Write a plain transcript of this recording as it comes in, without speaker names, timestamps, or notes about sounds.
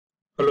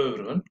Hello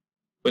everyone,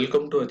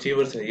 welcome to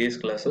Achievers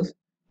IAS classes.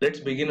 Let's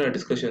begin our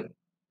discussion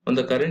on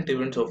the current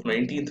events of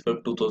 19th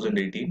Feb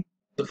 2018.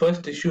 The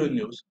first issue in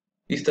news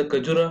is the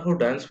Khajuraho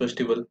Dance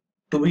Festival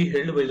to be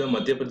held by the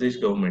Madhya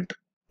Pradesh government.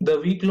 The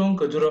week-long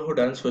Khajuraho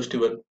Dance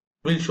Festival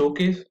will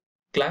showcase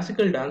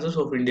classical dances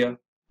of India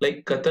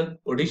like Kathak,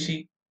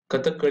 Odissi,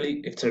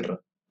 Kathakali, etc.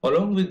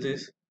 Along with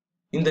this,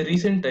 in the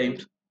recent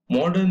times,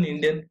 modern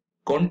Indian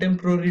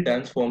contemporary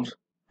dance forms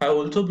have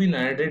also been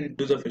added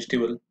into the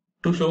festival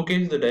to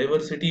showcase the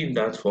diversity in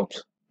dance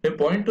forms. A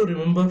point to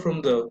remember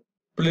from the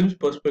film's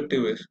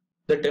perspective is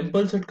the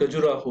temples at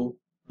Khajuraho,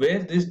 where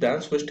this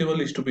dance festival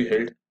is to be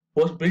held,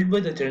 was built by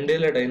the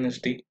Chandela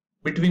dynasty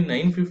between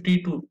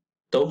 950 to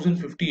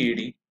 1050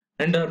 AD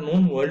and are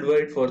known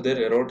worldwide for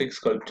their erotic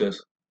sculptures.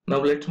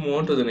 Now let's move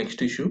on to the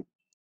next issue,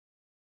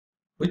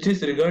 which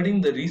is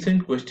regarding the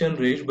recent question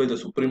raised by the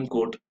Supreme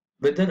Court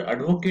whether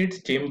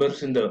advocates'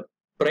 chambers in the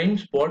prime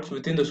spots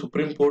within the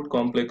Supreme Court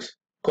complex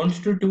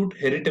constitute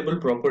heritable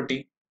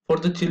property for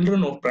the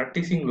children of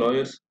practicing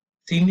lawyers,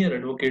 senior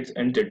advocates,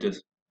 and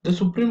judges. The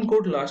Supreme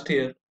Court last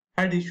year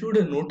had issued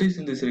a notice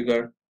in this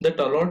regard that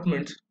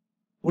allotments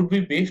would be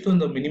based on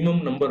the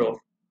minimum number of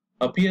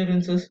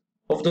appearances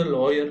of the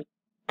lawyer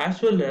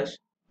as well as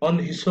on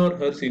his or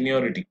her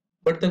seniority.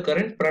 But the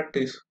current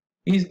practice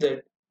is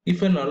that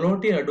if an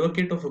allottee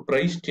advocate of a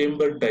prize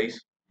chamber dies,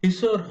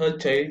 his or her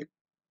child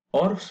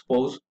or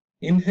spouse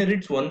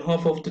inherits one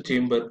half of the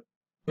chamber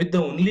with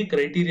the only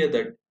criteria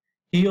that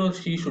he or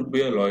she should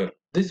be a lawyer.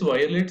 This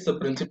violates the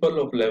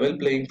principle of level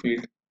playing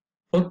field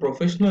for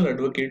professional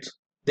advocates,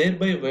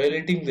 thereby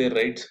violating their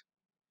rights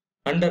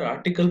under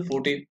Article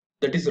 14,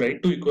 that is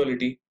right to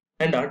equality,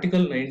 and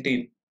Article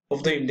 19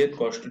 of the Indian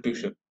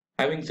Constitution.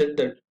 Having said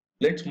that,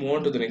 let's move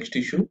on to the next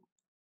issue,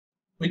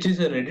 which is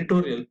an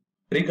editorial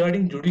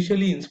regarding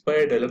judicially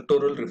inspired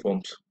electoral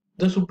reforms.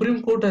 The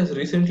Supreme Court has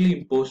recently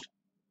imposed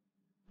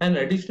an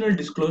additional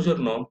disclosure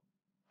norm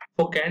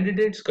for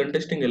candidates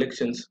contesting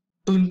elections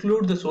to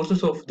include the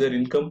sources of their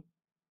income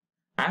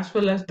as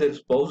well as their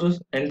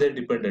spouses and their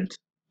dependents.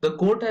 The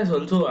court has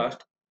also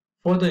asked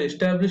for the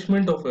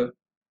establishment of a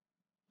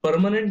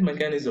permanent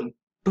mechanism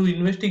to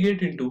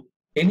investigate into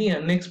any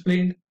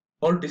unexplained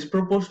or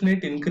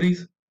disproportionate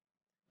increase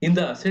in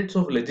the assets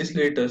of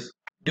legislators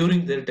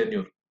during their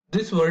tenure.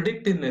 This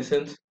verdict, in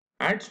essence,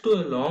 adds to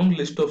a long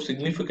list of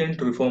significant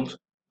reforms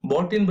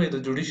brought in by the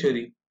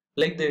judiciary,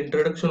 like the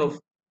introduction of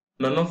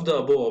none of the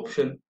above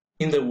option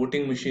in the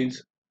voting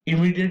machines,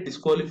 immediate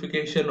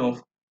disqualification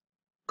of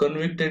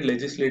convicted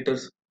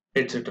legislators,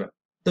 etc.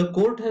 The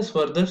court has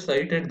further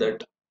cited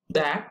that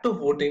the act of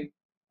voting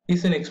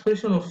is an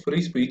expression of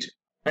free speech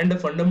and a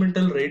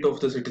fundamental right of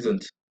the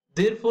citizens.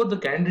 Therefore, the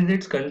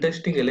candidates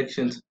contesting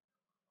elections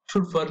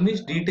should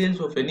furnish details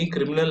of any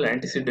criminal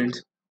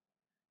antecedents,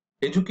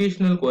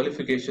 educational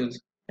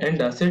qualifications,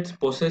 and assets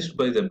possessed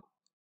by them.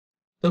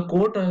 The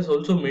court has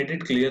also made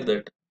it clear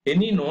that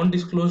any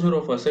non-disclosure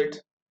of assets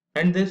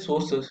and their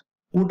sources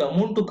would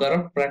amount to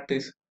corrupt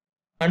practice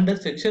under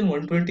Section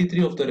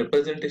 123 of the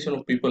Representation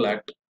of People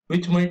Act,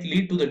 which might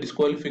lead to the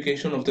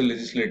disqualification of the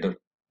legislator.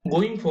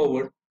 Going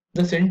forward,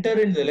 the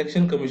Centre and the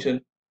Election Commission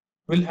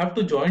will have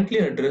to jointly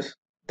address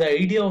the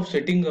idea of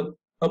setting up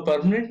a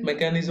permanent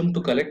mechanism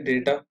to collect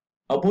data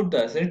about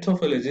the assets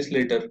of a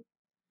legislator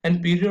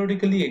and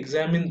periodically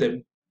examine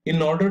them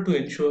in order to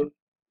ensure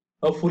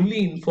a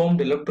fully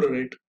informed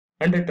electorate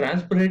and a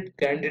transparent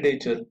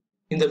candidature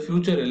in the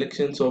future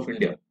elections of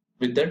India.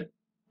 With that,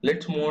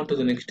 let's move on to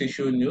the next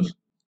issue in news,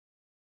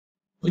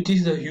 which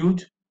is the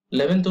huge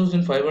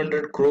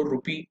 11,500 crore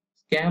rupee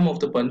scam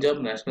of the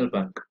Punjab National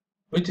Bank,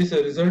 which is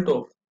a result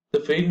of the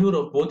failure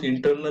of both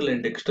internal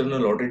and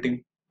external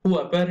auditing, who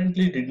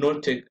apparently did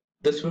not check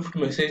the SWIFT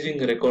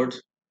messaging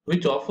records,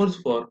 which offers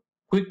for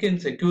quick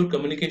and secure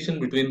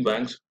communication between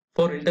banks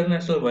for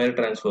international wire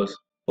transfers.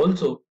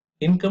 Also,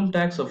 income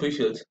tax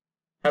officials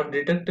have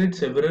detected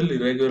several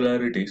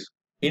irregularities,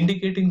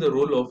 indicating the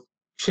role of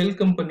shell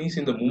companies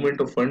in the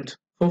movement of funds.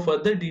 For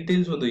further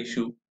details on the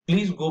issue,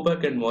 please go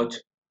back and watch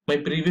my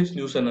previous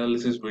news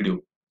analysis video.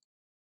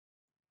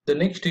 The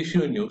next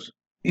issue in news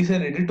is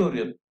an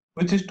editorial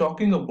which is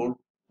talking about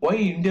why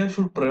India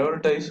should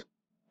prioritize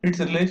its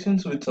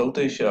relations with South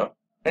Asia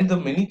and the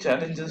many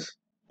challenges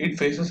it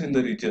faces in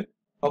the region.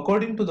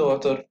 According to the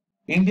author,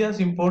 India's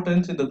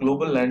importance in the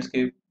global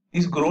landscape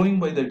is growing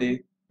by the day,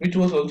 which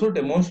was also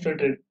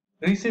demonstrated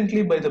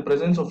recently by the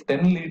presence of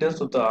 10 leaders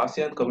of the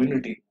ASEAN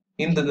community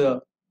in the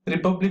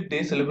Republic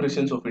Day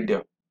celebrations of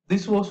India.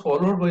 This was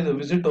followed by the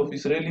visit of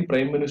Israeli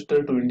Prime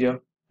Minister to India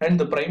and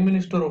the Prime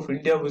Minister of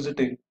India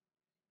visiting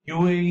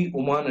UAE,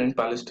 Oman and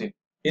Palestine.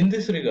 In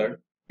this regard,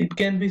 it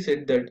can be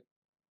said that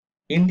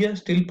India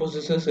still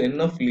possesses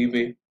enough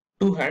leeway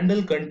to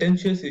handle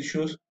contentious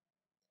issues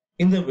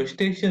in the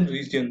West Asian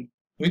region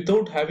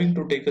without having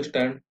to take a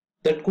stand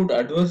that could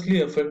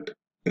adversely affect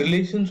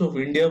relations of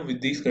India with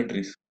these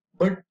countries.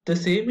 But the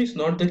same is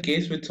not the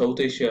case with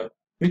South Asia,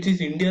 which is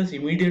India's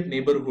immediate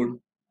neighborhood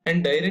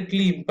and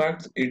directly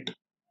impacts it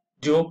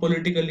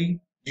geopolitically,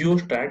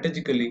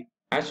 geostrategically,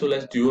 as well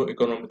as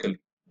geoeconomically.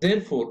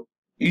 Therefore,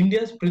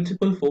 India's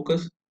principal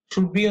focus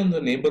should be on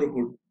the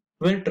neighborhood,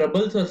 where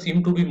troubles are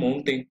seen to be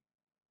mounting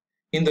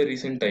in the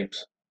recent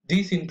times.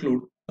 These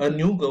include a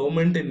new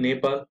government in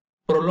Nepal,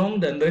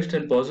 prolonged unrest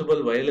and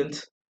possible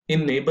violence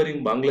in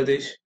neighboring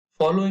Bangladesh,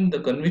 following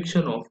the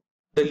conviction of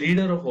the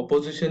leader of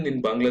opposition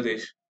in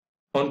Bangladesh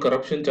on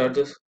corruption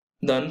charges,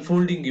 the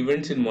unfolding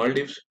events in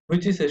Maldives,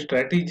 which is a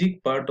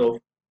strategic part of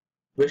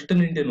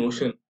Western Indian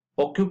Ocean,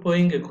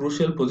 occupying a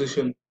crucial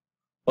position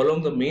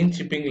along the main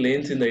shipping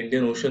lanes in the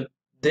Indian Ocean,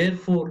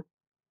 therefore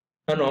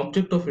an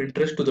object of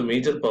interest to the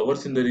major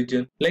powers in the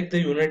region like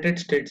the United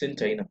States and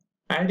China.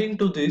 Adding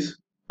to this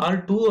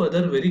are two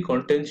other very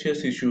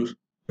contentious issues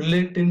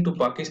relating to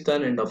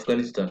Pakistan and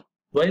Afghanistan.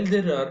 While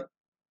there are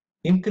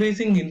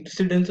increasing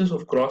incidences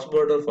of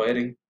cross-border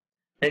firing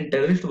and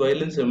terrorist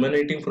violence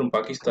emanating from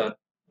Pakistan,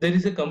 there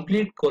is a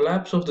complete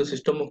collapse of the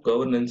system of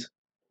governance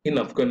in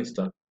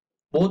Afghanistan,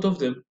 both of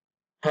them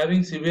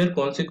having severe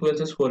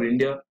consequences for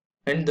India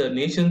and the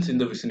nations in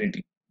the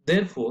vicinity.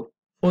 Therefore,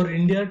 for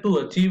India to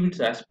achieve its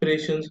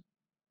aspirations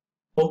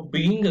of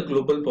being a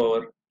global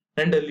power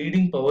and a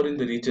leading power in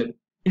the region,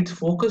 its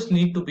focus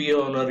need to be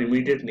on our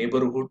immediate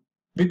neighborhood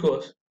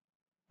because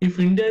if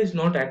India is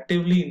not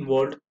actively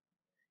involved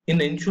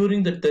in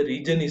ensuring that the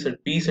region is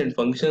at peace and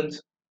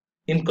functions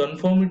in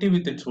conformity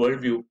with its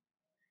worldview,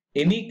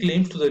 any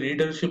claims to the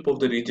leadership of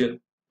the region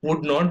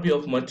would not be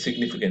of much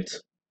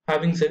significance.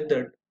 Having said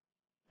that,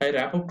 I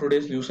wrap up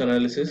today's news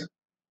analysis.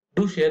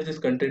 Do share this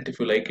content if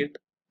you like it.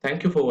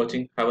 Thank you for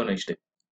watching. Have a nice day.